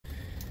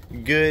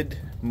Good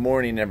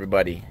morning,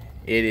 everybody.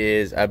 It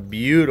is a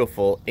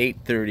beautiful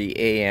 8:30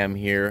 a.m.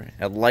 here.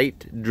 A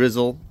light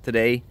drizzle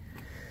today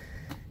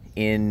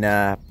in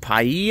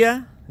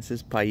Paia. This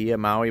is Paia,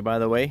 Maui, by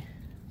the way.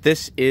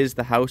 This is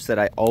the house that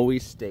I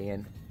always stay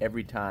in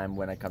every time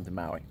when I come to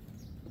Maui.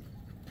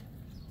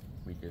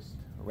 We just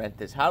rent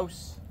this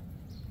house.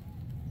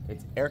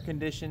 It's air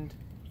conditioned.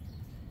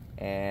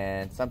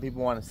 And some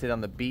people want to sit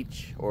on the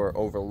beach or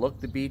overlook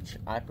the beach.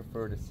 I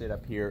prefer to sit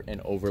up here and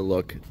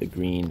overlook the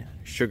green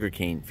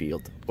sugarcane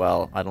field.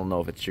 Well, I don't know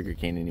if it's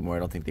sugarcane anymore. I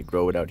don't think they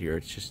grow it out here.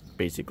 It's just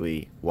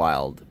basically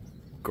wild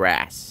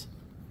grass.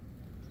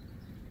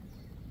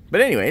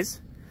 But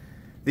anyways,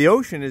 the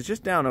ocean is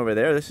just down over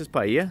there. This is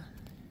Paia.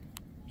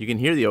 You can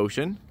hear the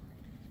ocean.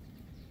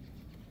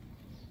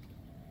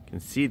 You can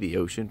see the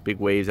ocean. Big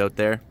waves out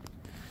there.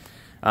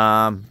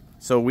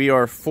 So we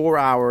are 4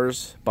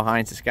 hours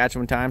behind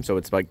Saskatchewan time, so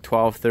it's like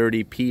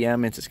 12:30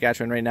 p.m. in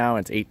Saskatchewan right now,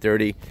 and it's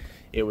 8:30.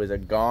 It was a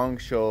gong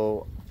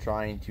show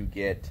trying to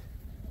get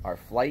our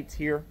flights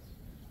here.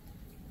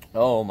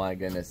 Oh my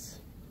goodness.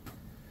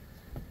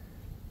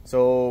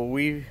 So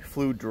we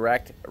flew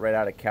direct right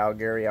out of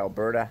Calgary,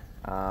 Alberta.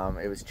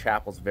 It was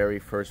Chapel's very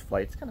first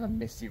flight. It's kind of a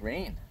misty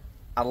rain.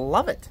 I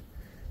love it.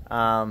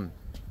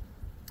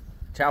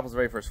 Chapel's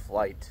very first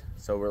flight.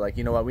 So we're like,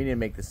 you know what, we need to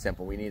make this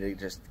simple. We need to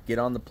just get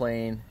on the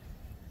plane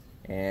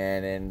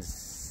and in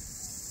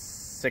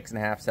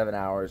 6.5, 7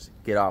 hours,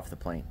 get off the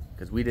plane,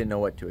 because we didn't know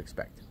what to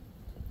expect.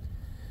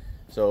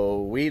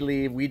 So we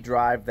leave, we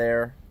drive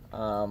there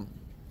from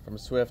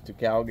Swift to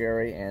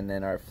Calgary, and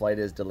then our flight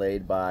is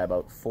delayed by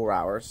about 4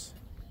 hours.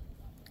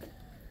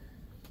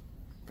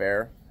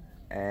 Fair.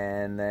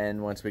 And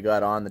then once we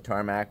got on the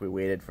tarmac, we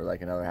waited for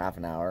like another half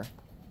an hour.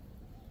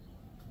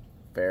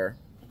 Fair.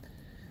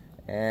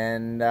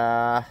 And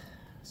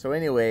so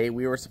anyway,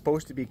 we were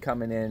supposed to be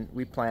coming in.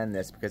 We planned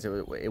this because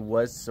it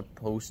was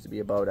supposed to be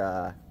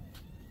about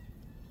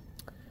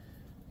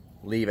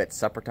leave at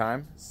supper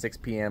time, 6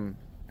 p.m.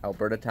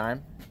 Alberta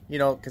time. You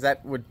know, because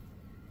that would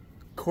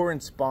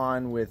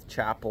correspond with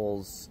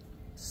Chapel's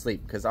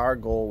sleep. Because our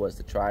goal was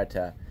to try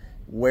to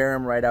wear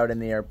him right out in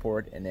the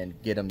airport and then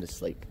get him to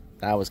sleep.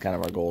 That was kind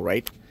of our goal,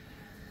 right?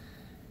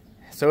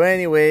 So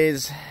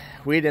anyways,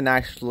 we didn't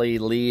actually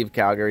leave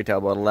Calgary till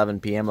about 11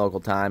 p.m. local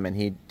time,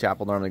 and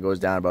Chapel normally goes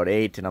down about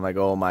 8, and I'm like,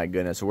 oh my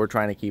goodness. So we're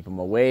trying to keep him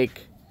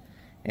awake,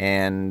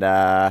 and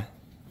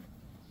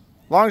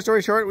long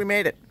story short, we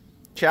made it.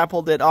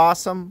 Chapel did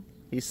awesome.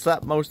 He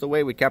slept most of the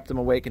way. We kept him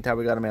awake until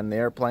we got him in the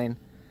airplane,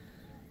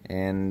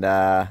 and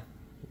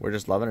we're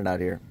just loving it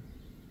out here.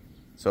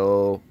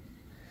 So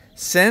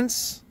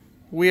since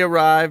we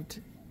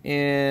arrived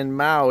in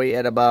Maui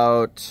at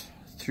about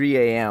 3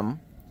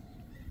 a.m.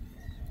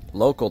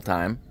 local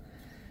time,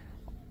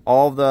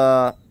 all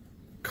the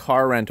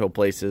car rental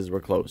places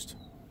were closed.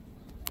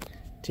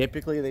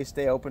 Typically, they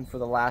stay open for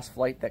the last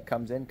flight that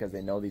comes in because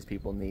they know these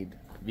people need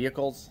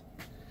vehicles.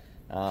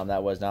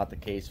 That was not the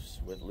case,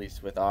 at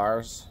least with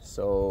ours.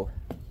 So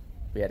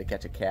we had to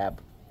catch a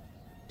cab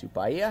to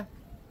Paia,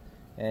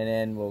 and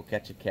then we'll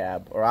catch a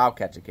cab, or I'll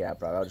catch a cab.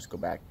 Probably. I'll just go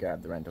back and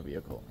grab the rental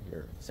vehicle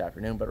here this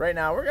afternoon. But right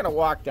now, we're gonna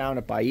walk down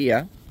to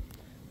Paia,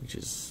 which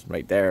is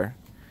right there.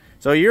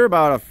 So you're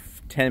about a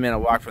 10-minute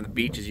walk from the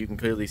beach, as you can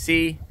clearly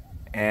see.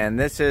 And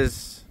this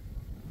is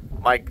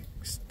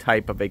Mike's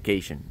type of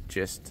vacation.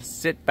 Just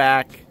sit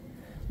back,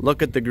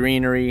 look at the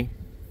greenery,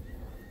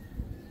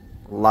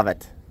 love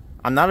it.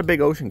 I'm not a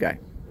big ocean guy.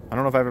 I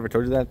don't know if I've ever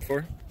told you that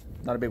before.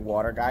 Not a big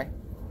water guy.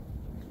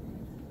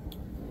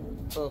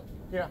 So,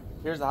 yeah,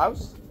 here's the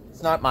house.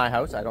 It's not my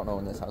house. I don't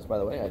own this house, by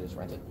the way. I just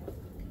rent it.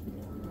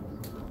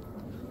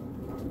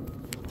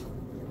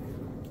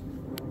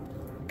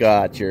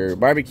 Got your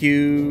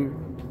barbecue.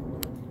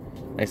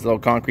 Nice little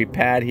concrete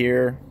pad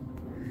here.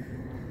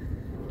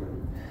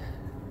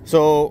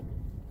 So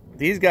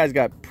these guys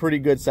got pretty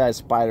good sized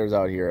spiders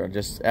out here.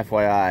 Just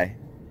FYI,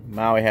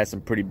 Maui has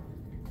some pretty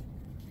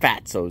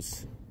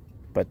fatsos,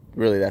 but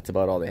really that's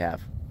about all they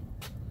have.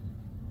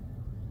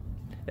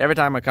 Every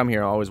time I come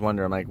here, I always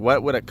wonder, I'm like,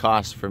 what would it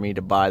cost for me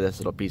to buy this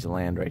little piece of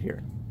land right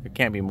here? It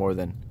can't be more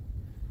than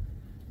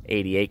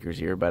 80 acres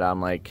here, but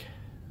I'm like,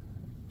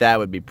 that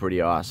would be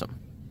pretty awesome.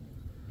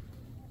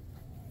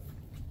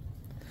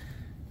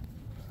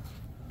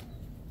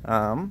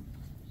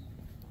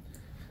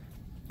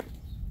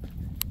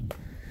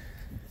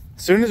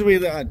 As soon as we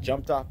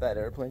jumped off that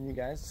airplane, you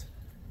guys,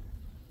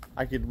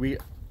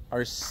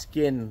 our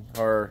skin,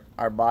 or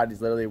our bodies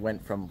literally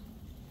went from,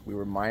 we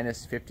were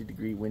minus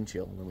 50-degree wind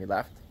chill when we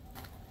left,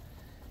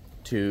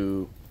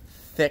 to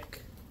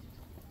thick,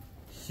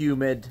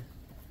 humid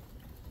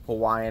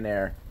Hawaiian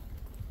air.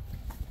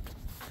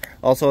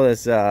 Also,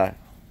 this has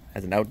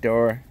an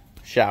outdoor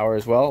shower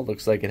as well.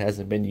 Looks like it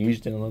hasn't been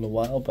used in a little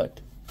while,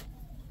 but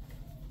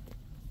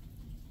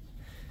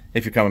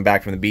if you're coming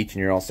back from the beach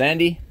and you're all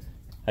sandy,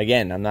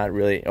 again, I'm not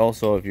really,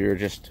 also if you're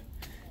just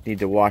need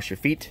to wash your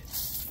feet.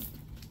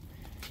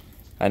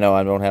 I know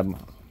I don't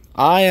have,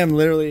 I am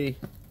literally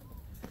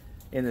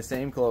in the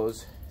same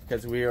clothes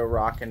because we are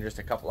rocking just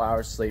a couple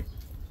hours sleep.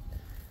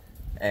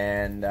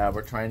 and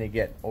we're trying to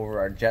get over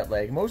our jet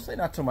lag. Mostly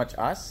not so much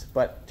us,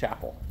 but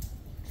Chapel.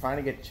 Trying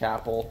to get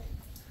Chapel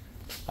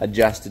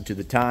adjusted to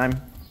the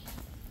time.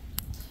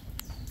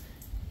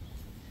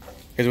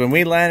 Because when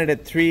we landed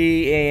at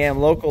 3 a.m.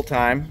 local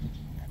time,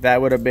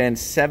 that would have been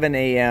 7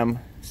 a.m.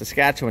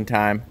 Saskatchewan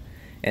time,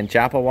 and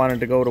Chapel wanted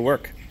to go to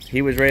work.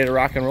 He was ready to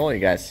rock and roll, you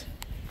guys.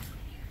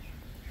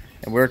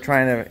 And we're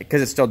trying to,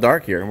 because it's still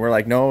dark here, and we're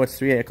like, no, it's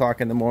 3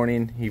 o'clock in the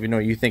morning, even though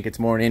you think it's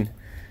morning.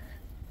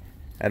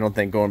 I don't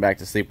think going back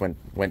to sleep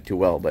went too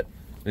well, but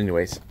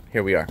anyways,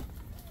 here we are.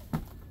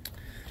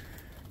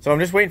 So I'm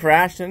just waiting for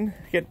Ashton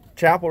to get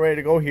Chapel ready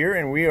to go here,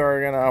 and we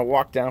are gonna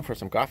walk down for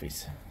some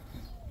coffees.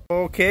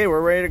 Okay,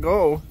 we're ready to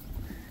go.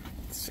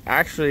 It's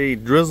actually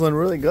drizzling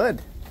really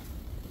good.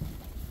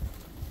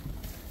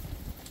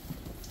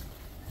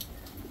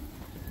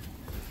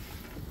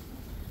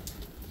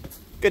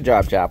 Good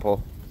job,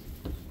 Chapel.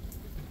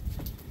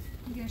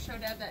 You gonna show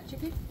Dad that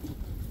chicken?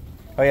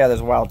 Oh yeah,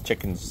 there's wild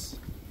chickens.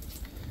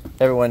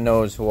 Everyone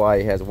knows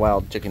Hawaii has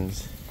wild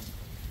chickens.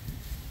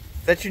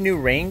 Is that your new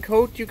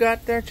raincoat you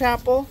got there,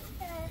 Chapel?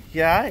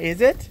 Yeah,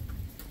 is it?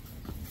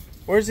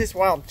 Where's this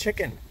wild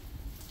chicken?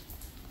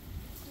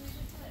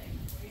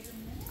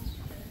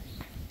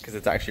 Because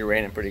it's actually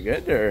raining pretty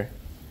good, or?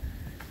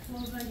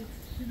 Well, but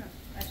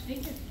I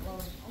think it's blowing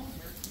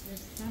over.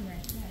 There's sun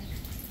right there.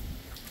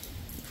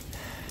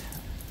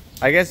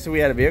 I guess if we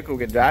had a vehicle, we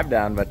could drive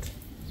down, but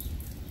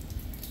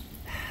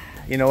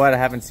you know what? I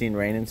haven't seen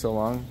rain in so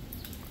long.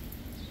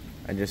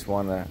 I just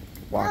want to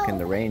walk in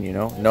the rain, you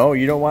know? No,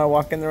 you don't want to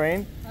walk in the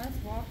rain? Let's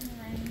walk in the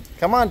rain.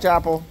 Come on,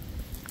 Chapel.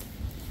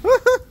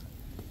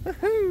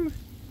 Woohoo!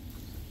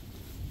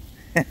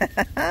 Go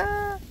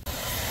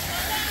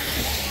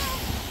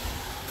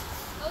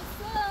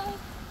slow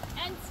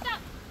and stop.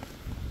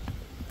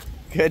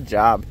 Good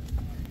job.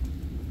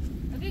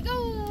 Okay,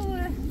 go.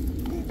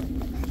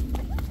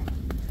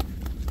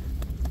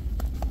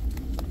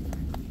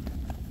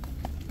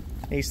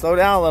 Hey, slow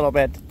down a little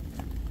bit.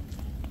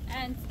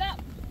 And stop.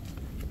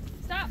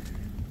 Stop.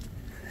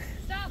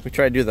 Stop. We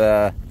try to do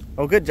the...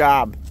 Oh, good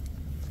job.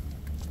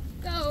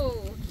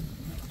 Go.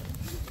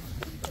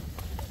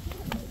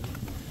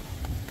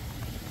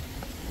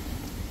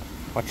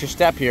 Watch your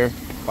step here.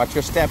 Watch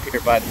your step here,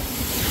 bud.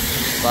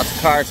 Lots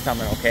of cars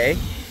coming, okay?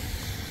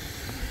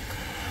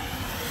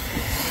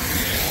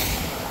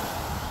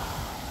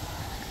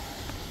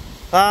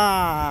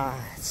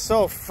 Ah, it's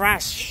so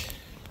fresh.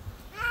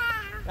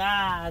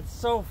 Ah, it's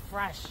so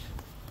fresh.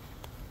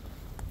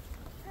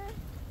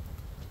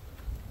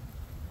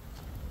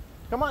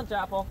 Come on,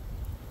 Chapel.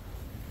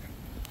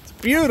 It's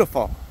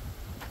beautiful.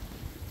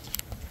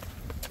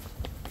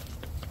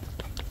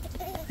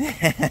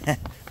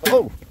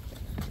 Oh.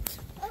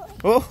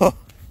 Oh,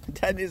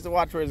 Dad needs to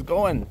watch where he's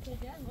going. Hey,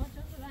 Dad, watch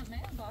out for that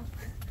mailbox.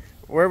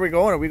 Where are we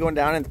going? Are we going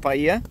down into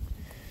Paia?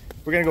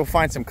 We're going to go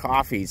find some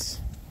coffees.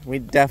 We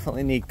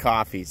definitely need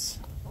coffees.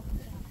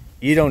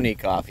 You don't need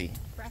coffee.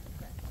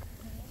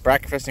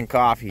 Breakfast and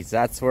coffees.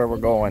 That's where we're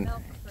going.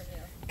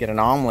 Get an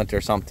omelet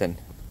or something.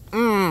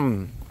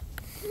 Mmm.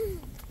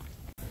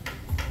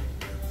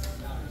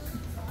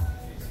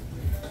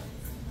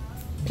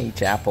 Hey,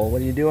 Chapel,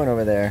 what are you doing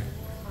over there?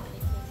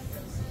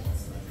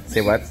 Say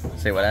what?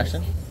 Say what,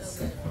 Ashton?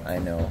 I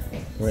know.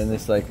 We're in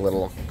this like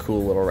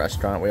cool little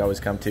restaurant we always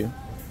come to.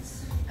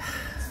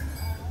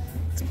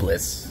 It's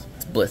bliss.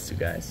 It's bliss, you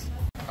guys.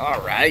 All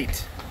right.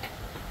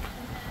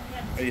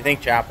 What do you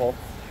think, Chapel?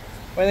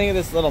 What do you think of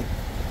this little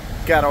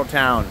ghetto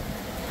town?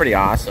 Pretty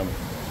awesome.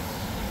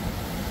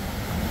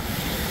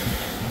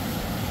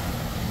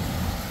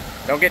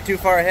 Don't get too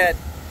far ahead.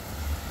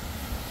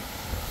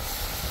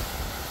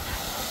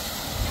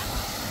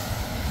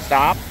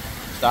 Stop.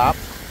 Stop.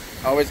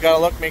 Always gotta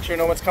look, make sure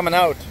no one's coming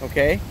out,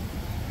 okay?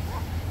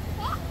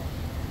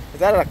 Is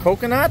that a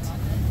coconut?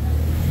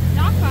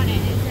 Knock on it.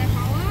 Is it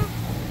hollow?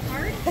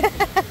 Hard?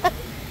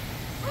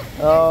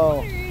 Oh.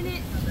 Water in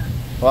it.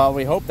 Well,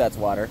 we hope that's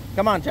water.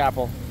 Come on,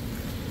 Chapel.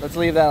 Let's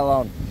leave that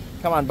alone.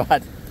 Come on,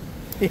 bud.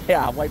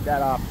 Yeah, wipe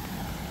that off.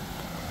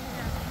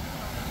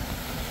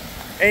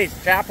 Hey,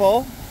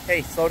 Chapel.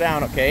 Hey, slow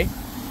down, okay?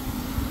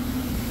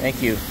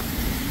 Thank you.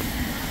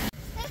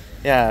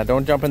 Yeah,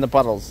 don't jump in the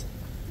puddles.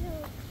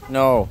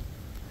 No.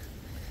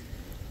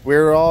 We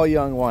were all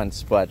young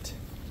once, but...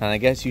 And I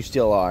guess you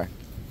still are.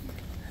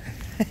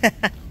 The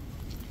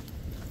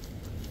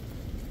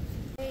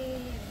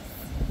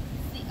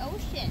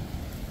ocean.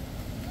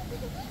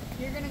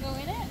 You're gonna go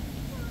in it?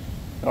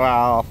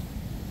 Wow.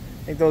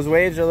 I think those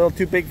waves are a little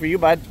too big for you,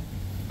 bud.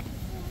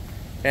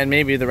 And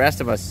maybe the rest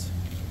of us.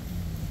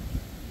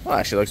 Well,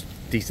 actually looks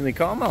decently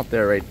calm out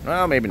there, right?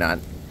 Well, maybe not.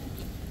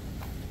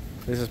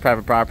 This is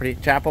private property.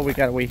 Chapel, we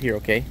gotta wait here,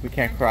 okay? We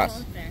can't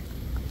cross.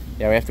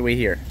 Yeah, we have to wait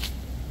here.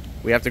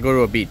 We have to go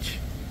to a beach.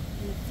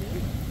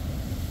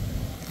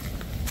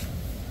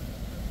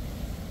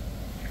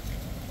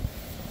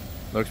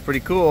 Looks pretty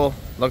cool.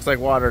 Looks like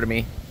water to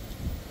me.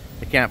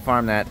 I can't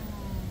farm that.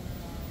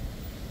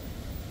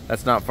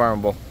 That's not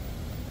farmable.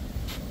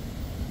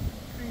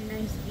 Pretty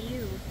nice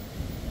view.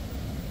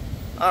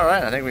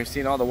 Alright, I think we've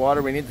seen all the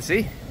water we need to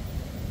see.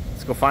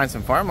 Let's go find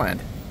some farmland.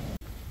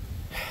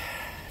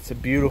 It's a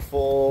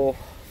beautiful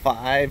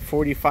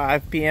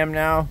 5:45 p.m.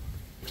 now.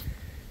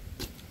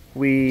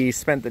 We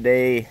spent the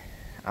day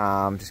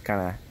just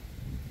kind of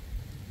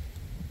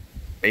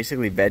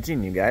basically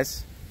vegging, you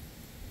guys.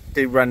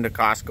 Did run to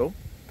Costco,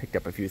 picked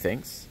up a few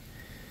things.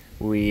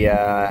 We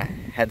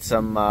had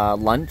some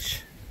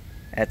lunch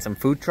at some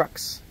food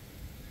trucks.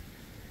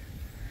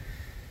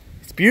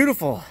 It's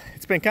beautiful.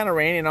 It's been kind of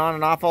raining on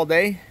and off all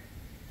day.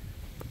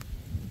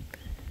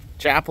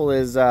 Chapel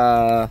is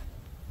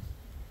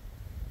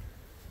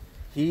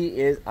he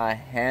is a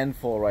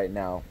handful right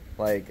now.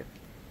 Like,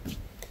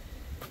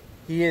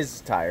 he is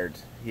tired.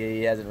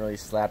 He hasn't really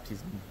slept.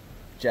 He's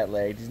jet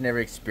lagged. He's never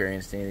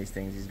experienced any of these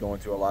things. He's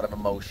going through a lot of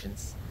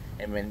emotions.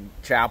 And when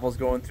Chapel's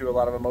going through a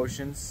lot of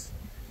emotions,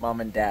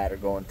 Mom and Dad are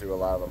going through a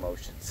lot of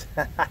emotions.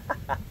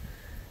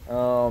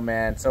 Oh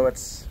man, so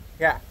it's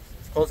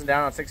closing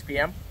down on 6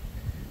 p.m.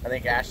 I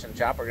think Ash and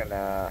Chapel are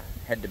gonna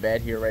head to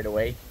bed here right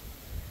away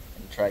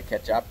and try to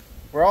catch up.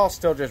 We're all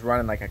still just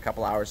running like a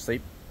couple hours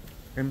sleep,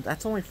 and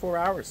that's only 4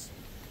 hours.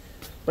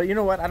 But you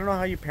know what? I don't know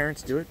how you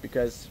parents do it,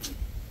 because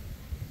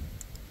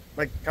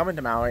like coming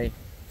to Maui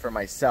for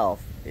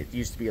myself, it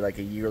used to be like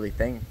a yearly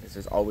thing. This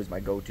is always my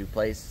go-to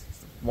place.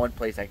 It's one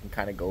place I can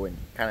kind of go and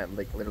kind of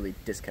like literally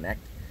disconnect.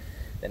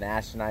 Then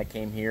Ash and I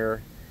came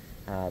here.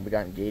 We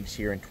got engaged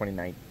here in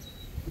 2019.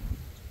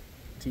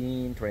 I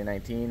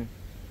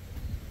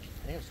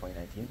think it was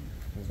 2019.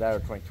 Was that or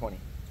 2020?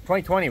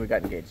 2020 we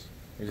got engaged.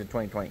 It was in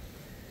 2020.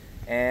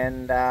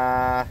 And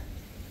no,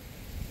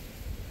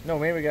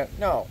 maybe we got,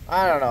 no,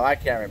 I don't know. I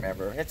can't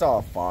remember. It's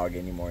all fog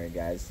anymore, you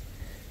guys.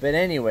 But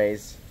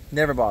anyways,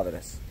 never bothered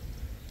us.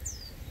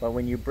 But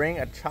when you bring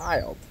a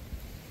child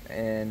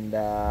and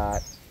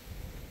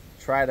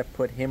try to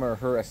put him or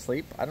her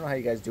asleep, I don't know how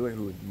you guys do it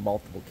who have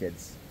multiple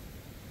kids.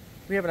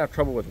 We have enough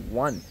trouble with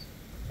one.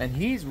 And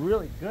he's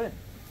really good.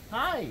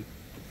 Hi.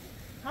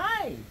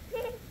 Hi.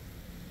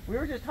 We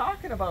were just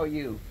talking about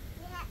you.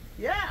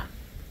 Yeah.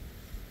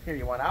 Here,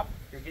 you want up?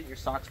 You're getting your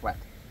socks wet.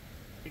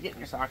 You're getting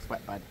your socks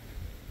wet, bud.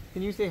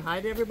 Can you say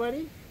hi to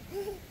everybody?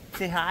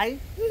 Say hi?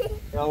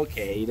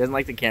 Okay, he doesn't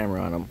like the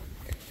camera on him.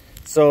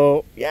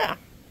 So, yeah.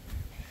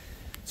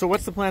 So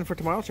what's the plan for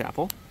tomorrow,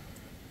 Chapel?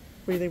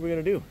 What do you think we're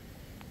going to do?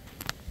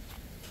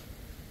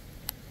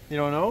 You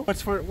don't know?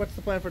 What's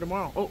the plan for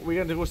tomorrow? Oh, we're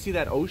going to go see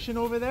that ocean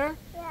over there?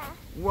 Yeah.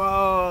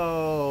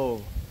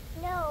 Whoa.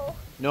 No.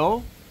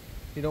 No?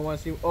 You don't want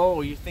to see?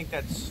 Oh, you think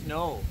that's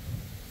snow.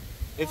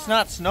 It's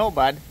not snow,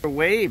 bud. They're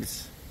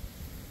waves.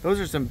 Those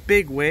are some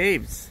big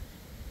waves.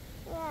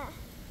 Yeah.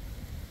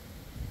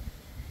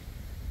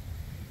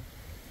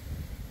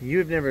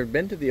 You've never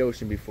been to the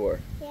ocean before.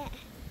 Yeah.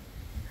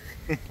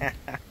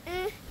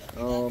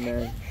 Oh,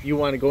 man. You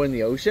want to go in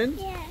the ocean?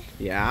 Yeah.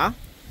 Yeah?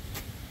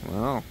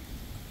 Wow.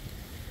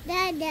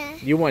 Dada.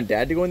 You want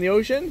Dad to go in the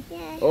ocean?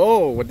 Yeah.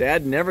 Oh, well,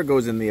 Dad never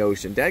goes in the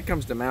ocean. Dad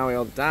comes to Maui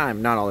all the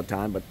time. Not all the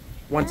time, but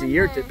once a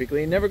year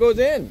typically. He never goes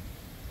in.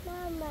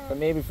 Mama. But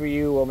maybe for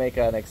you, we'll make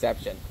an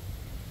exception.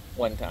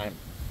 One time.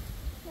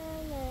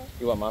 Mama.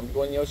 You want Mom to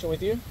go in the ocean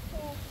with you? Yeah.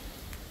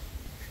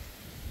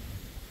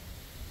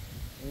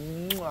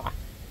 Mwah.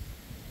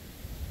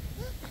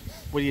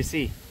 What do you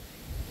see?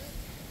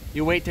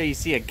 You wait till you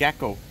see a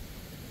gecko.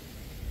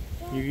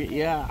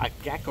 Yeah, a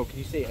gecko. Can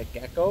you say a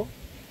gecko?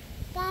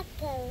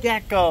 Gecko.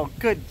 Gecko.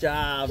 Good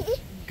job.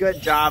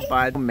 Good job,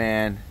 bud. Oh,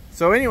 man.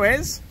 So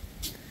anyways,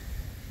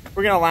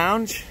 we're going to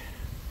lounge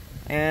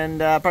and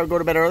probably go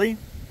to bed early.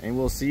 And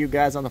we'll see you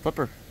guys on the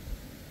flipper.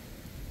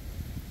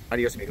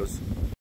 Adios, amigos.